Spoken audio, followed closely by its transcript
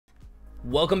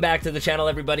Welcome back to the channel,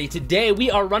 everybody. Today we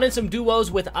are running some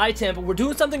duos with iTemp, but we're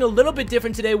doing something a little bit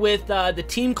different today with the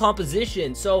team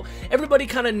composition. So everybody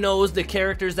kind of knows the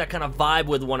characters that kind of vibe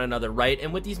with one another, right?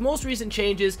 And with these most recent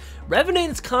changes,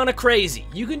 Revenant's kind of crazy.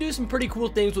 You can do some pretty cool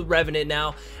things with Revenant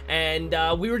now,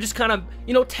 and we were just kind of,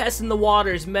 you know, testing the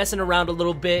waters, messing around a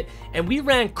little bit, and we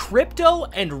ran Crypto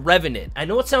and Revenant. I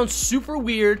know it sounds super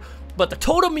weird, but the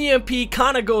Totem EMP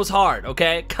kind of goes hard,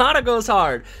 okay? Kind of goes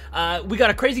hard. We got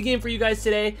a crazy game for you guys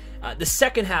today. The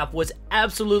second half was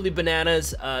absolutely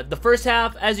bananas. The first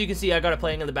half, as you can see, I got it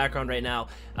playing in the background right now.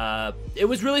 It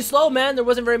was really slow, man. There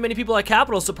wasn't very many people at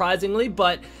Capital, surprisingly,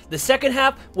 but the second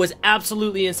half was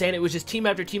absolutely insane. It was just team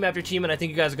after team after team, and I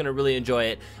think you guys are going to really enjoy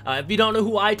it. If you don't know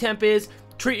who iTemp is,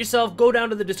 treat yourself, go down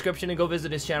to the description and go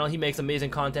visit his channel. He makes amazing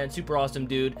content, super awesome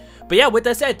dude. But yeah, with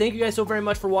that said, thank you guys so very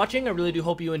much for watching. I really do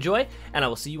hope you enjoy, and I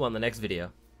will see you on the next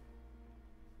video.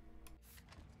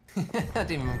 I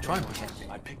didn't even try and push it.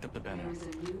 I picked up the banner. There's a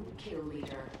new kill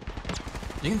leader.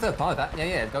 You can third party that.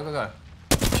 Yeah, go, go, go.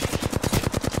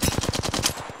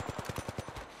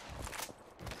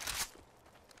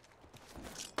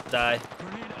 Die.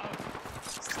 Grenade out.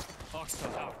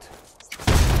 Oxstar out.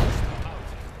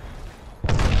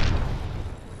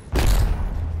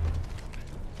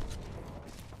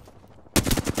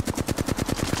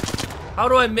 How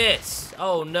do I miss?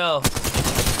 Oh no.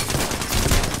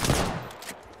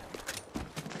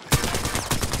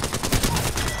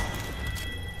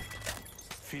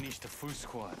 Finish the full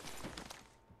squad.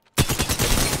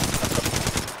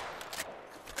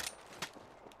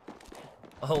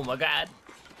 Oh my god.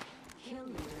 Kill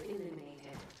leader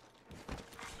eliminated.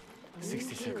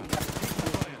 60 seconds.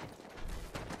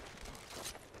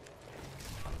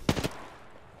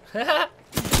 Fire.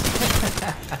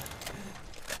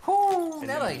 Ooh,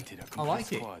 Nelly. I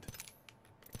like it. Squad.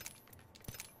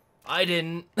 I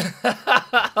didn't.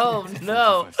 Oh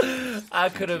no. I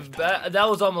could have. That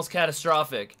was almost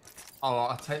catastrophic. Oh,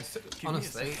 I'll tell you,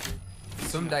 honestly,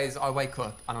 some days I wake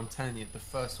up and I'm telling you, the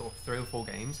first sort of 3 or 4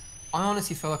 games, I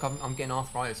honestly feel like I'm getting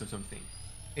arthritis or something.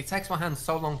 It takes my hands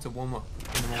so long to warm up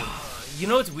in the morning. You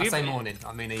know what's I weird? say morning,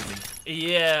 I mean evening.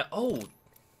 Yeah. Oh.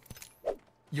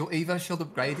 Your Evo shield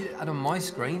upgraded, and on my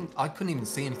screen, I couldn't even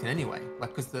see anything anyway.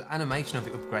 Like, because the animation of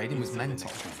it upgrading was mental.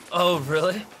 Oh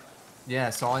really? Yeah,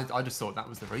 so I just thought that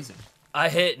was the reason. I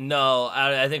hit no.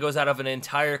 I think it was out of an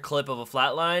entire clip of a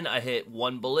flatline. I hit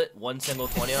one bullet, one single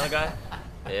 20 on a guy.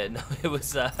 Yeah, no, it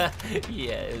was. Yeah,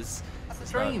 it was. That's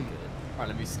a dream. Alright,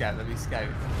 let me scout.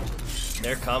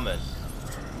 They're coming.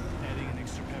 Adding an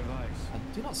extra pair of eyes. I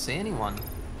do not see anyone.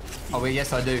 Oh wait,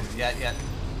 yes I do. Yeah.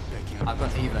 Backing up. I've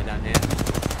got Evo down here.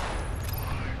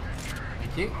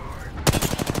 Thank you.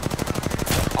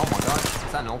 Oh my god,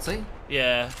 is that an ulti?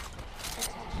 Yeah.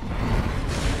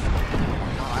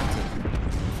 Oh, I have to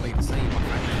flee the scene, my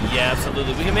friend. Yeah,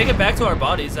 absolutely. We can make it back to our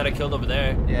bodies that I killed over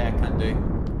there. Yeah, can do.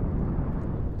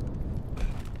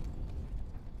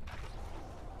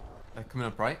 They're coming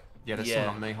up, right? Yeah, there's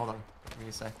someone on me. Hold on. Give me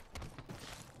a sec.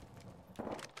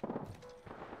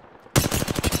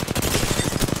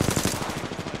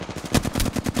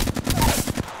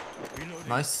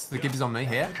 Nice. The Gibbs on me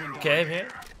here. Okay, I'm here.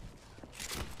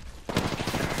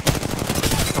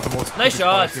 Couple more. Nice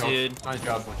shots, dude. Nice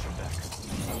job.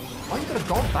 Oh, you got a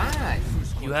gold bag.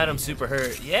 You had him super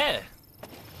hurt. Yeah.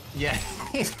 Yeah.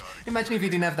 Imagine if you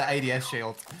didn't have the ADS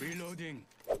shield. Reloading.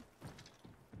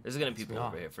 There's gonna be people Yeah.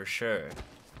 over here for sure.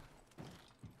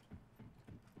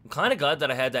 I'm kind of glad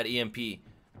that I had that EMP.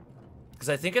 Because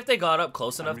I think if they got up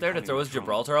close enough there to throw his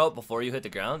Gibraltar out before you hit the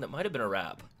ground, that might have been a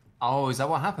wrap. Oh, is that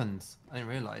what happened? I didn't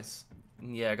realize.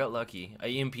 Yeah, I got lucky. I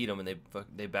EMP'd them and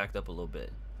they backed up a little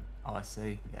bit. Oh, I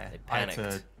see. Yeah. They I had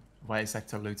panicked. to wait a sec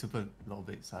to loot up a little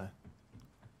bit, so.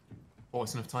 Bought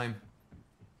us enough time.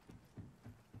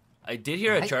 I did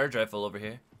hear a charge rifle over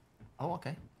here. Oh,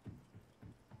 okay.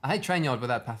 I hate Train Yard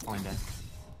without Pathfinder.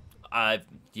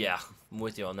 Yeah, I'm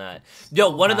with you on that. Yo,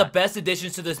 one of the best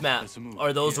additions to this map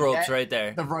are those ropes right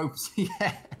there. The ropes,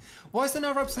 yeah. Why is there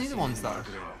no ropes in either ones, though?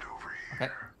 Okay.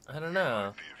 I don't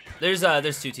know. There's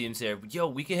 2 teams here. Yo,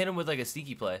 we can hit them with like a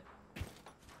sneaky play.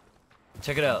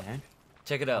 Check it out. Yeah.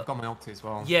 Check it I've out. got my ulti as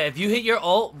well. Yeah, if you hit your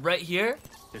ult right here,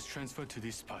 Let's transfer to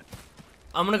this spot.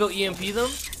 I'm gonna go EMP them.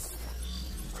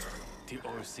 The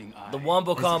all-seeing eye. The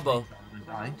wombo combo.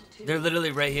 Right. They're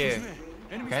literally right here.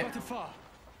 Enemy Okay. spotted far.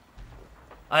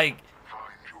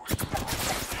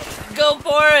 Go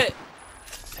for it!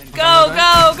 Go!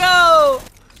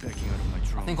 Backing out of my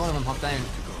drone. I think one of them hopped down.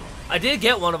 I did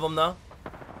get one of them though.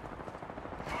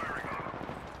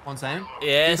 One's down.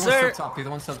 Yes, the other sir. one's up top. The other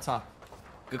one's up top.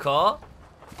 Good call.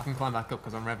 I can climb back up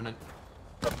because I'm Revenant.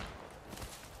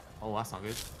 Oh, that's not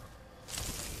good.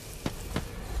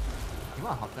 You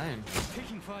are hot down.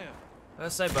 Taking fire. I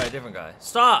got sniped by a different guy.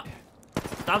 Stop!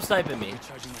 Stop sniping me.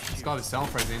 Recharging my He's shield. got his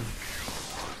self right in.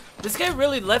 This guy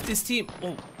really left his team.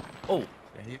 Oh, oh.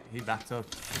 Yeah, he backed up.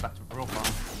 He backed up real far.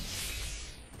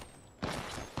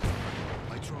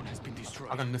 My drone has been destroyed.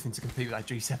 I've got nothing to compete with that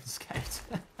G7 scout.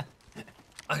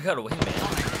 I got away, man.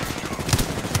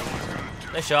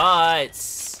 Nice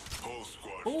shots.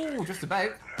 Oh, just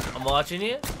about. I'm watching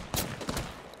you.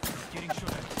 Getting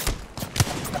shot at.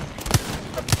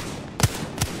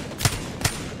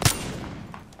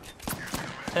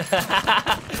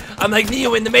 I'm like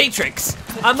Neo in the Matrix.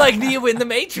 I'm like Neo in the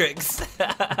Matrix.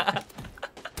 I'm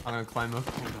gonna climb up.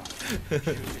 Hold on.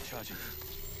 Shield recharging.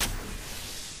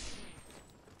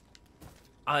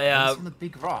 It's on the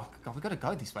big rock. God, we gotta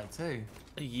go this way too.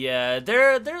 Yeah,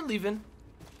 they're leaving.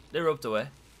 They're roped away.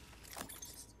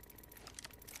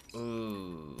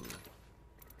 Ooh.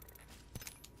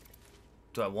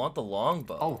 Do I want the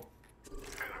longbow? Oh.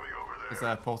 Is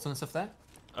there a portal and stuff there?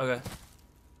 Okay.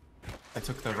 I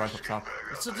took the rope up top.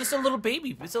 It's just a little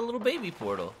baby. It's a little baby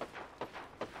portal.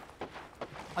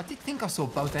 I did think I saw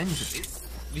both ends of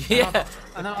it. Yeah.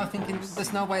 And I'm thinking,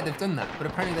 there's no way they've done that, but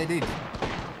apparently they did.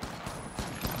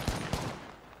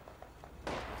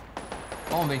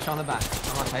 Oh, I'm being shot on the back.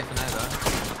 I'm not safe for now though.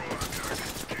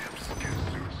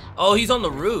 Oh, he's on the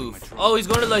roof. Oh, he's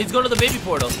going to the baby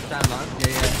portal. Down low. Yeah,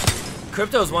 yeah.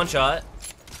 Crypto's one shot.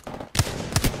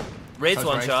 Wraith's So's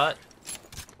one Wraith. shot.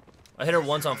 I hit her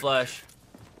once on flash.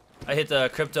 I hit the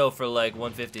Crypto for like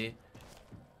 150.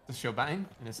 Just shield batting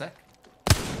in a sec.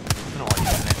 I don't know why you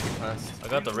did anything first. I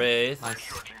got the Wraith.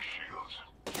 Nice.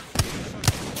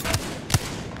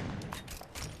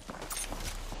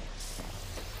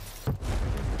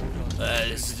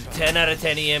 This is a 10 out of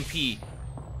 10 EMP.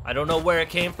 I don't know where it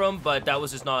came from, but that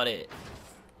was just not it.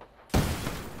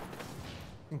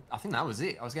 I think that was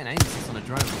it. I was getting aim assist on a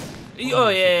drone. Oh,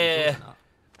 yeah.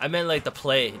 I meant like the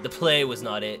play. The play was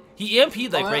not it. He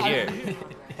EMP'd like right here.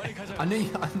 I knew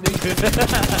you.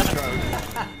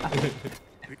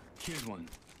 Killed one.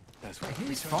 That's right.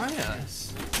 He's firing at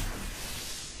us.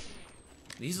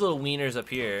 These little wieners up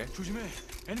here. 조심해.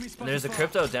 Enemy spotted And there's a far.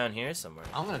 Crypto down here somewhere.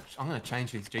 I'm gonna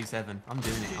change this G7. I'm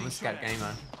doing it. I'm a scout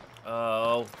gamer.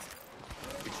 Oh,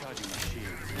 Recharging my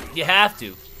shield. you have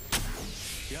to.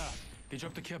 Yeah. They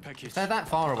dropped the care package. They're that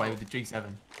far away with the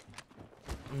G7.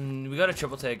 We got a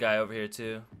triple tag guy over here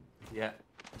too. Yeah.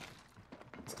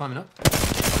 It's climbing up.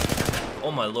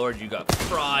 Oh my lord, you got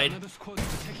fried. Another squad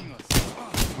is attacking us.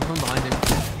 I'm coming behind him.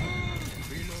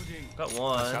 Reloading. Got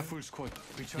one. Full squad.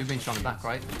 Recharging You've been my shot in the back,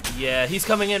 right? Yeah, he's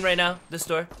coming in right now. This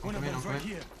door. One of Come in, them's I'm right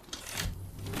coming. here.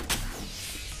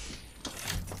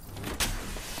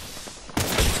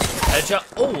 Headshot.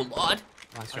 Oh lord.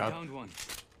 Nice I job. downed one.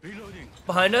 Reloading.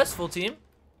 Behind us, full team.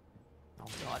 Oh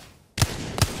god.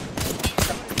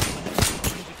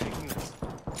 Taking us.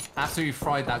 Absolutely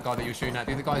fried that guy that you were shooting at.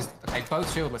 The other guys, okay,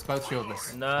 both shieldless, both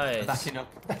shieldless. Nice. Backing up.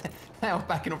 They are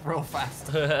backing up real fast.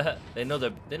 they know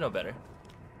better.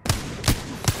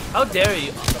 How dare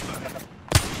you?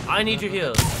 I need your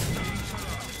heals.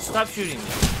 Stop shooting me.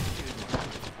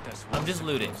 That's I'm just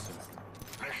looting.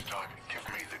 Next time, give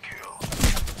me the kill.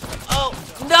 Oh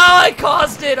no! I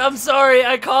caused it. I'm sorry.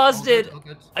 I caused it. All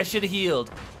good. I should have healed.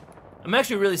 I'm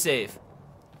actually really safe.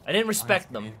 I didn't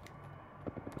respect them.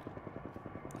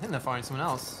 I think they're firing someone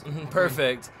else.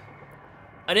 Perfect.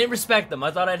 I didn't respect them.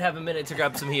 I thought I'd have a minute to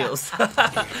grab some heals.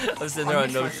 I was sitting there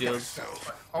on no shields.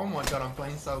 Oh my god, I'm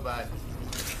playing so bad.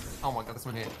 Oh my god, this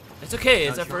one here. It's okay.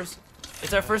 It's No, our sure. first.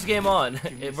 It's our first game on.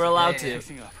 We're allowed to.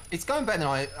 Mixing up. It's going better than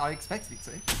I expected it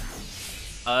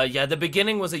to. Yeah, the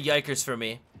beginning was a yikers for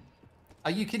me. Are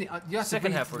you kidding? You have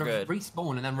Second to half were good.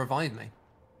 respawn and then revive me.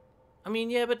 I mean,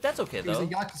 yeah, but that's okay It was a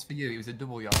though. yikers for you. It was a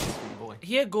double yikers for you, boy.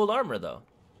 He had gold armor though.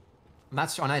 And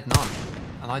that's I had none,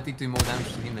 and I did do more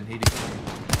damage to him than he did.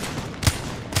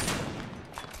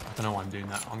 I don't know why I'm doing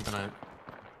that. I'm gonna.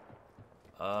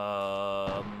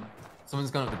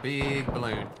 Someone's gone up the big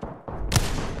balloon.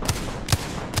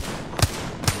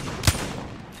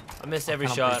 I missed every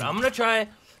cannot shot. believe it. I'm gonna try.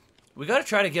 We gotta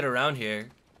try to get around here.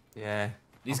 Yeah.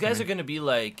 These Okay. guys are gonna be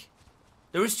like.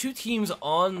 There was 2 teams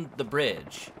on the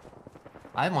bridge.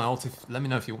 I have my ult. Let me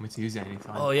know if you want me to use it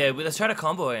anytime. Oh yeah, let's try to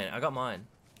combo it. I got mine.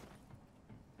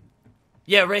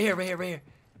 Yeah, right here.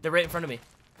 They're right in front of me.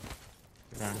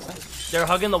 There in a sec. They're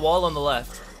hugging the wall on the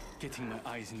left. Getting my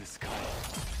eyes in the sky.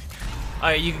 All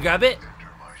right, you can grab it.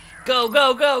 Go,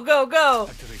 go, go, go, go!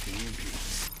 Activating EMP.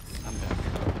 I'm back.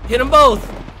 Hit them both.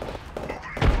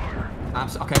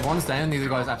 Okay, one's down. The other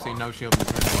guy's absolutely no shield.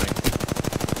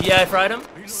 Yeah, I fried him.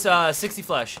 60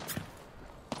 flash.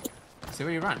 See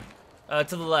where you ran?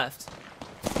 To the left.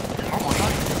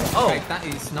 Oh. Okay, that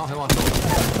is not who I thought.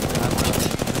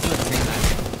 There's another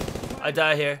team there. I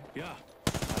die here. Yeah.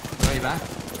 Where are you back?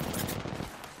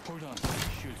 Hold on.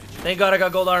 Shield recharging. Thank God I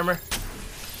got gold armor.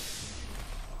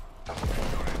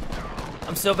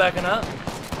 I'm still backing up.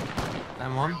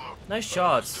 Down one. Nice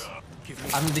shots.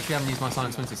 I literally haven't used my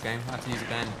silent swim this game. I have to use it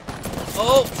then.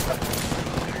 Oh!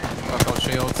 I've got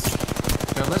shields.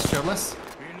 Shieldless, shieldless.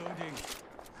 Reloading.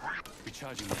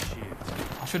 Recharging my shield.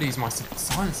 I should have used my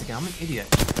silence again. I'm an idiot.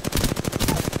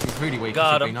 He's really weak.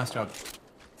 Got He should be. him. Nice job.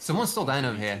 Someone's still down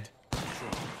over here.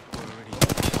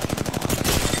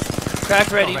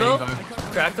 Cracked Red Got Evo. Red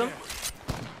Evo. Cracked him.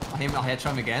 I'll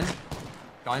headshot him again.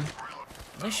 Got him.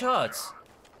 Nice shots.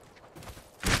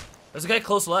 There's a guy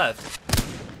close left.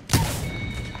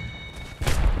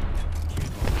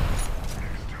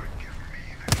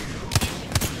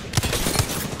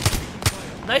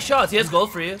 Nice shots. He has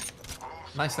gold for you.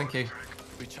 Nice, thank you.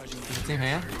 Recharging my There's a team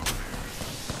here.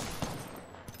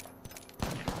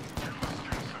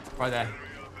 Right there.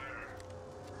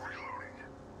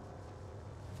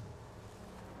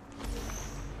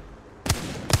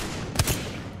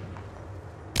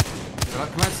 Good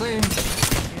luck, come out soon.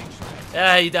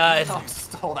 Yeah, he died.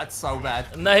 Oh, that's so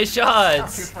bad. Nice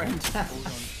shots. hold on.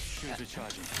 Shield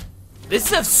recharging.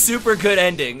 This is a super good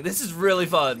ending. This is really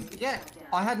fun. Yeah,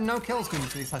 I had no kills going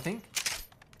into this, I think.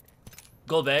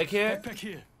 Gold bag here. Backpack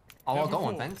here. Oh, I Level got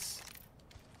one, 4. thanks.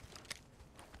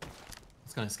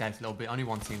 It's gonna escape a little bit. Only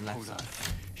one team left. Hold So. on.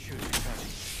 Shield recharging.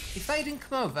 If they didn't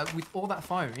come over with all that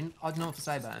firing, I don't know what to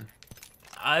say about him.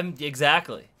 I'm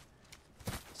exactly.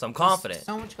 So I'm confident.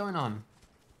 So much going on.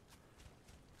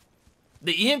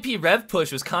 The EMP rev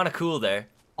push was kind of cool there.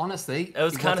 Honestly, It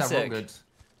was worked kinda out real sick. good.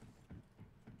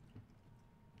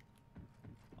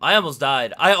 I almost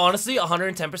died. I honestly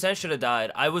 110% should have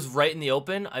died. I was right in the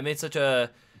open. I made such a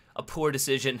poor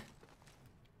decision.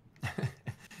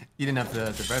 You didn't have the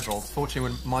rev roll.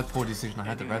 Fortunately, when my poor decision, I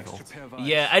had the rev roll. Extra pair of eyes.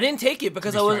 Yeah, I didn't take it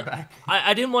because Be I was straight back.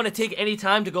 I didn't want to take any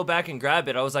time to go back and grab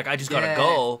it. I was like, I just gotta Yeah.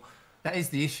 go. That is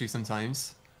the issue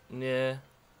sometimes. Yeah.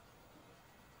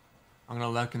 I'm gonna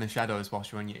lurk in the shadows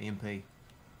whilst you're on your EMP.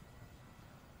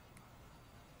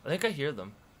 I think I hear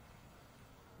them.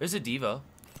 There's a Devo.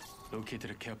 Located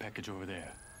a care package over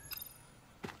there.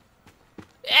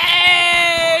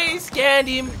 Hey! Scanned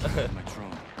him. My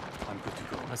drone. I'm good to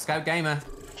go. A scout gamer.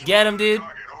 Get him, dude.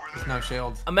 There's no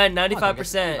shield. I'm at I don't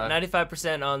 95%. get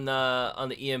 95% on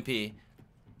the EMP.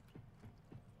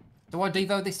 Do I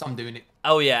devo this? I'm doing it.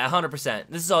 Oh yeah, 100%.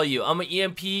 This is all you. I'm an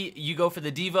EMP. You go for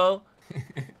the Devo.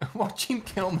 Watch him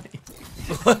kill me.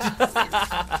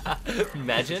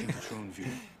 Imagine. Taking drone view.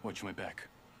 Watch my back.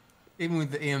 Even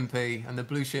with the EMP and the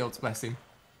blue shields, bless him.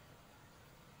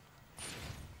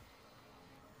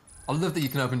 I love that you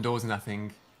can open doors in that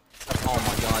thing. Oh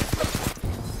my god.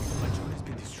 My drone has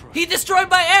been destroyed. He destroyed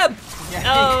my amp. Yeah,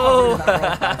 Oh. he covered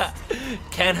that real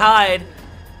fast. Can't hide.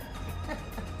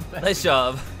 Nice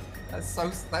job. That's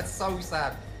so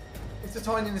sad. It's just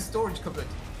hiding in the storage cupboard.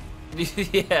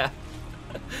 Yeah.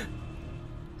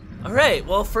 All right.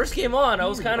 Well, first game on, I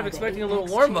was kind of expecting a little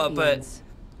warm up, but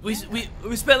we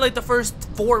spent like the first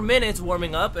 4 minutes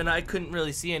warming up, and I couldn't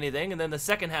really see anything. And then the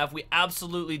second half, we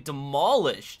absolutely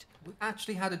demolished. We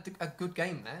actually had a good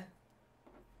game there.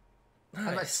 Had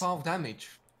like Nice. 12 damage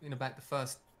in about the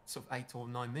first sort of 8 or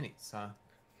 9 minutes. So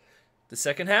The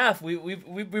second half, we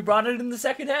brought it in the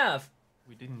second half.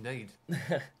 we did indeed.